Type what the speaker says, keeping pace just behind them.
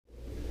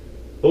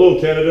Hello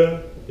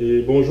Canada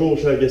et bonjour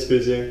chers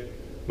Gaspésiens.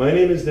 My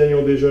name is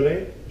Daniel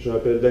Desjardins. Je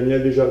m'appelle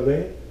Daniel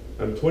Desjardins.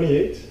 I'm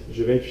 28,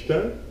 j'ai 28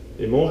 ans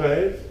et mon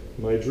rêve,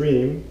 my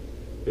dream,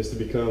 is to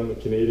become a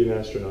Canadian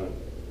astronaut.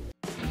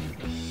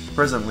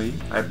 Presently,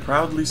 I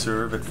proudly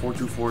serve at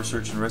 424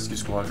 Search and Rescue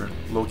Squadron,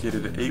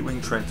 located at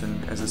 8-Wing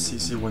Trenton as a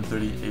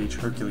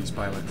CC-130H Hercules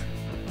pilot.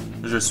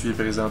 Je suis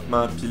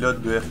présentement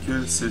pilote de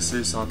Hercule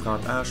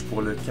CC-130H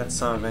pour le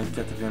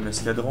 424e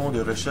escadron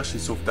de recherche et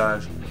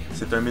sauvetage.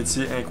 C'est un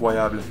métier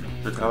incroyable.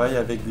 Je travaille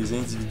avec des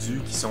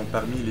individus qui sont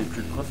parmi les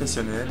plus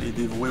professionnels et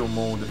dévoués au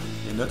monde,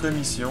 et notre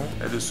mission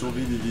est de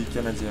sauver des vies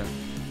canadiennes.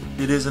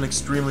 It is an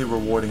extremely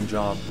rewarding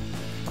job.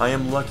 I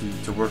am lucky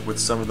to work with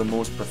some of the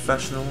most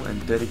professional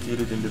and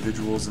dedicated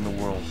individuals in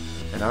the world,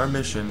 and our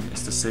mission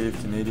is to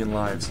save Canadian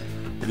lives.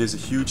 It is a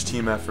huge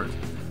team effort.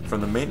 From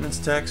the maintenance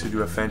techs who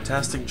do a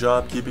fantastic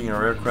job keeping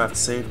our aircraft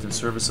safe and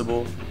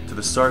serviceable, to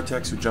the star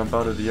techs who jump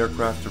out of the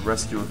aircraft to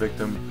rescue a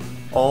victim,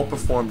 all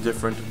perform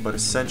different but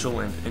essential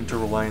and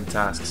interreliant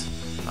tasks.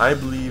 I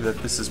believe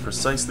that this is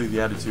precisely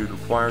the attitude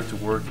required to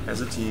work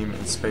as a team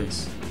in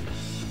space.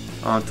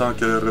 En tant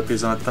que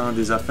représentant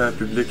des affaires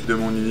publiques de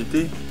mon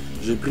unité,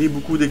 j'ai pris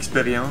beaucoup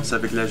d'expérience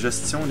avec la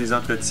gestion des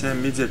entretiens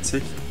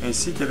médiatiques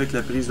ainsi qu'avec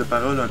la prise de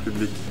parole en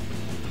public.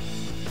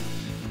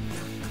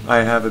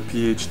 I have a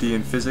PhD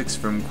in physics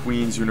from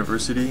Queen's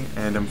University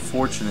and am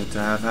fortunate to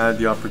have had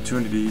the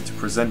opportunity to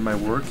present my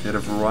work at a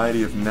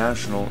variety of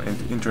national and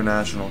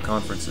international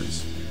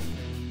conferences.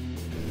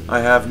 I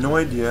have no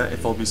idea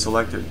if I'll be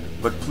selected,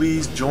 but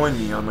please join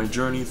me on my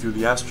journey through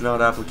the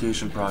astronaut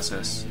application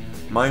process.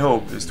 My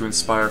hope is to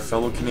inspire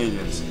fellow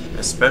Canadians,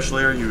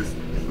 especially our youth,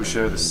 who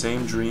share the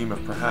same dream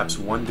of perhaps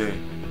one day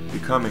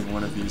becoming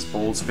one of these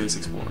bold space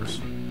explorers.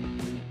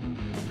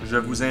 Je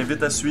vous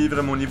invite à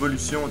suivre mon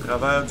évolution au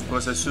travers du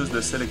processus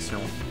de sélection.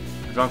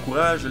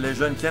 J'encourage les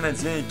jeunes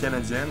Canadiens et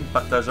Canadiennes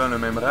partageant le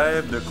même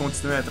rêve de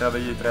continuer à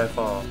travailler très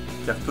fort,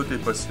 car tout est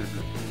possible.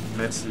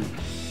 Merci.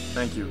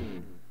 Thank you.